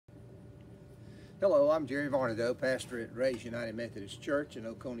Hello, I'm Jerry Varnado, pastor at Raise United Methodist Church in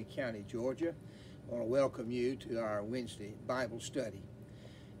Oconee County, Georgia. I want to welcome you to our Wednesday Bible study.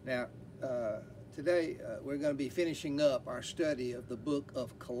 Now, today we're going to be finishing up our study of the book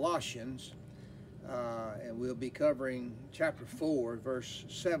of Colossians, and we'll be covering chapter 4, verse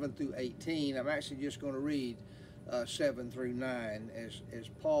 7 through 18. I'm actually just going to read 7 through 9 as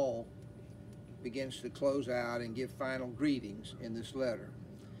Paul begins to close out and give final greetings in this letter.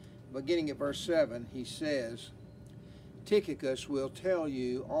 Beginning at verse 7, he says, Tychicus will tell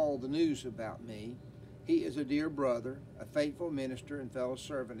you all the news about me. He is a dear brother, a faithful minister and fellow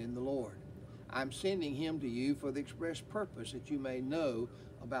servant in the Lord. I'm sending him to you for the express purpose that you may know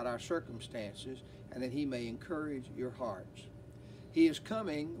about our circumstances and that he may encourage your hearts. He is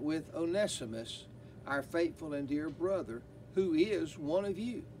coming with Onesimus, our faithful and dear brother, who is one of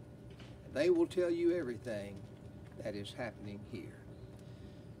you. They will tell you everything that is happening here.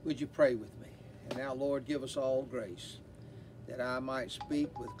 Would you pray with me? And now, Lord, give us all grace that I might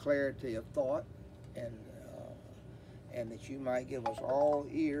speak with clarity of thought and that you might give us all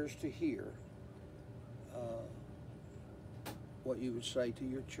ears to hear what you would say to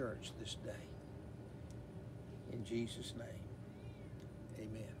your church this day. In Jesus' name,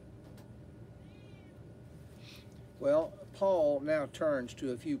 amen. Well, Paul now turns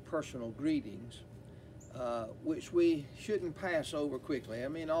to a few personal greetings which we shouldn't pass over quickly. I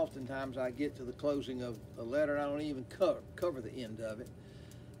mean, oftentimes I get to the closing of a letter and I don't even cover the end of it.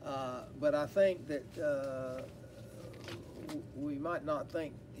 But I think that we might not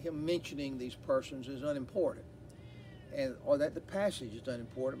think him mentioning these persons is unimportant, or that the passage is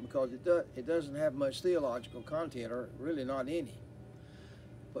unimportant, because it doesn't have much theological content, or really not any.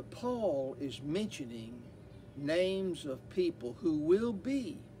 But Paul is mentioning names of people who will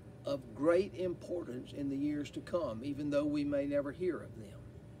be of great importance in the years to come, even though we may never hear of them.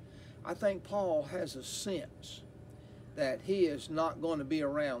 I think Paul has a sense that he is not going to be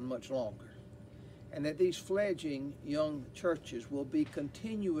around much longer, and that these fledgling young churches will be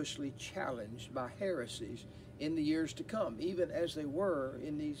continuously challenged by heresies in the years to come, even as they were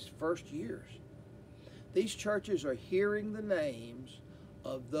in these first years. These churches are hearing the names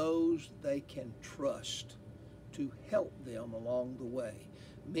of those they can trust to help them along the way.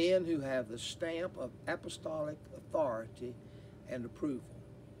 Men who have the stamp of apostolic authority and approval.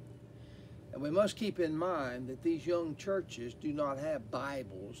 And we must keep in mind that these young churches do not have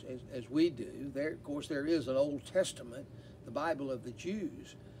Bibles as we do. Of course, there is an Old Testament, the Bible of the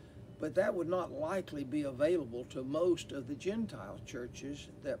Jews, but that would not likely be available to most of the Gentile churches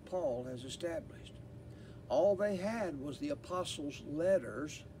that Paul has established. All they had was the apostles'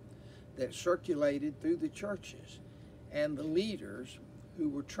 letters that circulated through the churches and the leaders who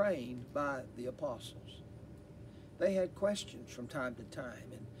were trained by the apostles. They had questions from time to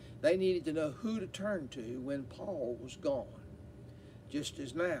time, and they needed to know who to turn to when Paul was gone. Just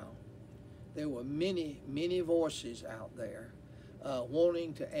as now, there were many, many voices out there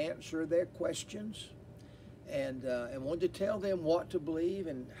wanting to answer their questions and wanted to tell them what to believe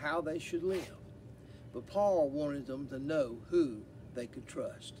and how they should live. But Paul wanted them to know who they could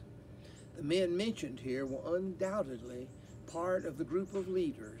trust. The men mentioned here were undoubtedly part of the group of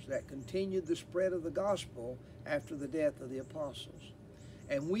leaders that continued the spread of the gospel after the death of the apostles.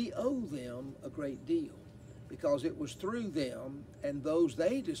 And we owe them a great deal, because it was through them and those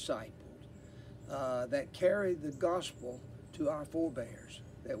they discipled that carried the gospel to our forebears,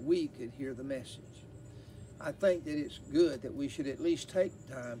 that we could hear the message. I think that it's good that we should at least take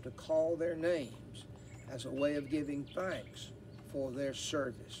time to call their names as a way of giving thanks for their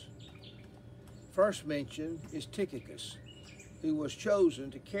service. First mentioned is Tychicus, who was chosen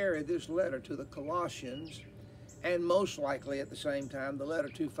to carry this letter to the Colossians, and most likely at the same time the letter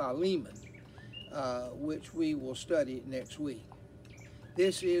to Philemon, which we will study next week.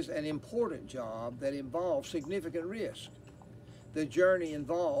 This is an important job that involves significant risk. The journey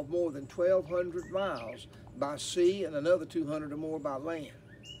involved more than 1,200 miles by sea and another 200 or more by land.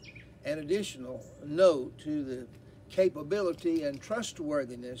 An additional note to the capability and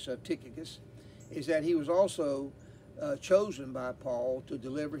trustworthiness of Tychicus is that he was also chosen by Paul to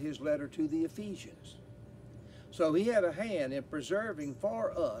deliver his letter to the Ephesians. So he had a hand in preserving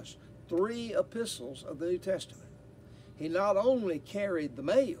for us 3 epistles of the New Testament. He not only carried the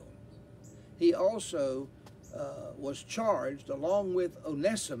mail, he also was charged, along with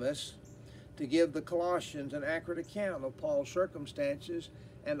Onesimus, to give the Colossians an accurate account of Paul's circumstances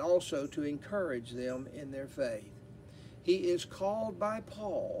and also to encourage them in their faith. He is called by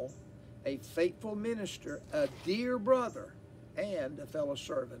Paul a faithful minister, a dear brother, and a fellow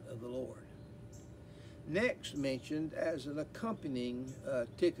servant of the Lord. Next mentioned as an accompanying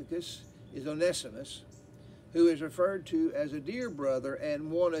Tychicus is Onesimus, who is referred to as a dear brother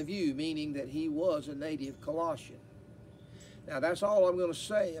and one of you, meaning that he was a native Colossian. Now that's all I'm going to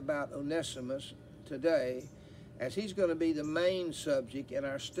say about Onesimus today, as he's going to be the main subject in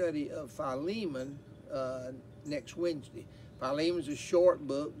our study of Philemon next Wednesday. Philemon is a short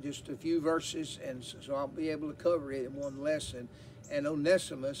book, just a few verses, and so I'll be able to cover it in one lesson. And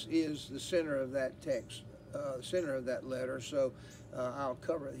Onesimus is the center of that text, center of that letter, so I'll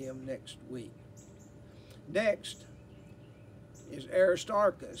cover him next week. Next is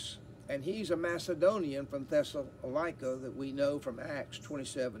Aristarchus, and he's a Macedonian from Thessalonica that we know from Acts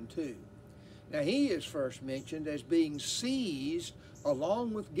 27:2. Now he is first mentioned as being seized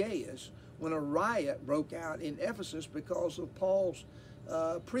along with Gaius when a riot broke out in Ephesus because of Paul's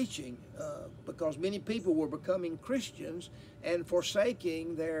preaching, because many people were becoming Christians and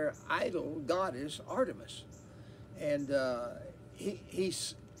forsaking their idol goddess Artemis. And he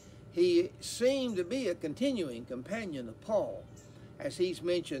seemed to be a continuing companion of Paul, as he's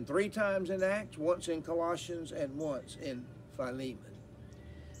mentioned 3 times in Acts, once in Colossians and once in Philemon.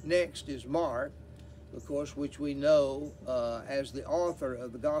 Next is Mark, of course, which we know as the author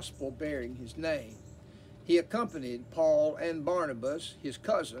of the gospel bearing his name. He accompanied Paul and Barnabas, his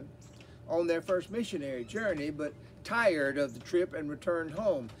cousin, on their first missionary journey, but tired of the trip and returned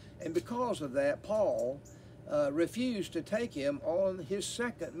home. And because of that, Paul refused to take him on his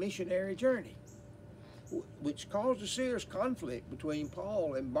second missionary journey, which caused a serious conflict between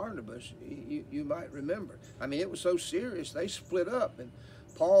Paul and Barnabas, you might remember. I mean, it was so serious, they split up, and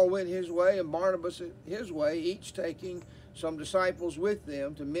Paul went his way and Barnabas his way, each taking some disciples with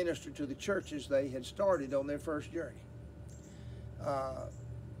them to minister to the churches they had started on their first journey.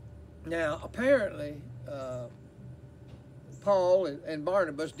 Now, apparently, Paul and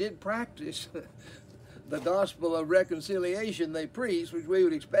Barnabas did practice the gospel of reconciliation they preached, which we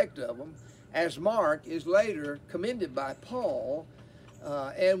would expect of them, as Mark is later commended by Paul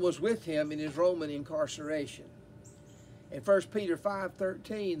and was with him in his Roman incarceration. In 1 Peter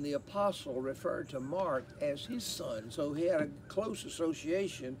 5:13, the apostle referred to Mark as his son, so he had a close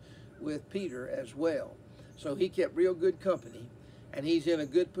association with Peter as well. So he kept real good company, and he's in a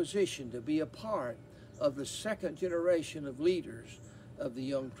good position to be a part of the second generation of leaders of the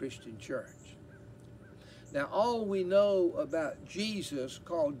young Christian church. Now, all we know about Jesus,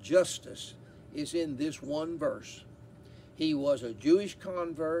 called Justus, is in this one verse. He was a Jewish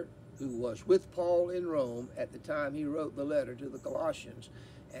convert who was with Paul in Rome at the time he wrote the letter to the Colossians,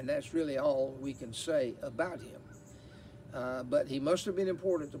 and that's really all we can say about him. But he must have been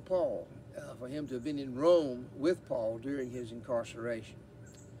important to Paul for him to have been in Rome with Paul during his incarceration.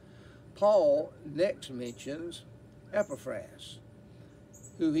 Paul next mentions Epaphras,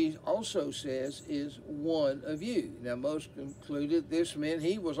 who he also says is one of you. Now, most concluded this meant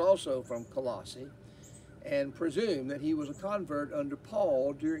he was also from Colossae, and presume that he was a convert under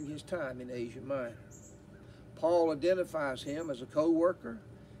Paul during his time in Asia Minor. Paul identifies him as a co-worker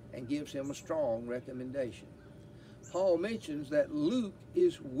and gives him a strong recommendation. Paul mentions that Luke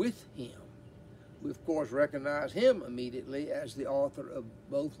is with him. We, of course, recognize him immediately as the author of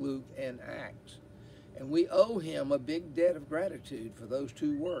both Luke and Acts. And we owe him a big debt of gratitude for those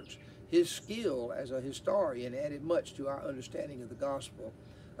 2 works. His skill as a historian added much to our understanding of the gospel,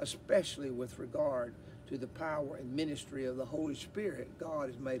 especially with regard to the power and ministry of the Holy Spirit God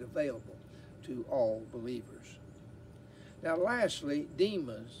has made available to all believers. Now, lastly,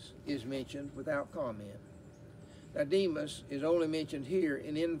 Demas is mentioned without comment. Now, Demas is only mentioned here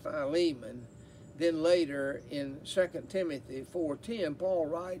and in Philemon. Then later in 2 Timothy 4:10, Paul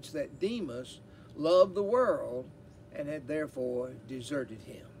writes that Demas loved the world and had therefore deserted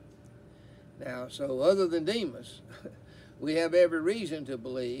him. Now, so other than Demas, we have every reason to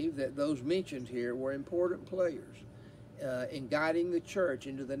believe that those mentioned here were important players in guiding the church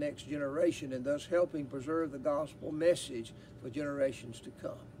into the next generation and thus helping preserve the gospel message for generations to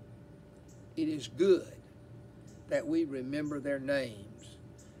come. It is good that we remember their names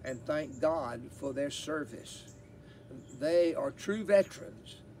and thank God for their service. They are true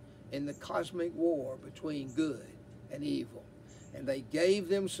veterans in the cosmic war between good and evil, and they gave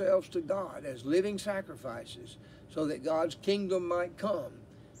themselves to God as living sacrifices so that God's kingdom might come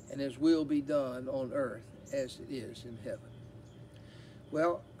and His will be done on earth as it is in heaven.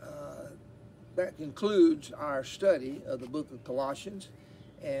 Well, that concludes our study of the book of Colossians,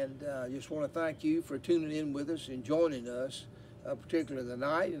 and I just want to thank you for tuning in with us and joining us, particularly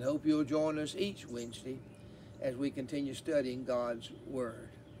tonight, and hope you'll join us each Wednesday as we continue studying God's Word.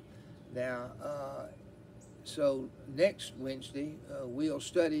 Now, so next Wednesday, we'll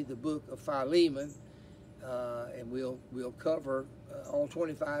study the book of Philemon, and we'll cover all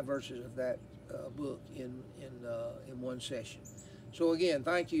 25 verses of that book in one session. So again,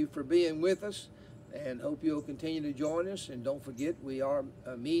 thank you for being with us, and hope you'll continue to join us. And don't forget, we are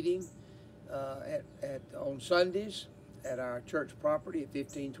meeting on Sundays at our church property at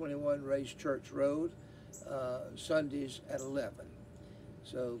 1521 Race Church Road, Sundays at 11.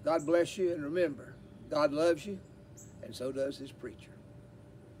 So God bless you, and remember, God loves you, and so does His preacher.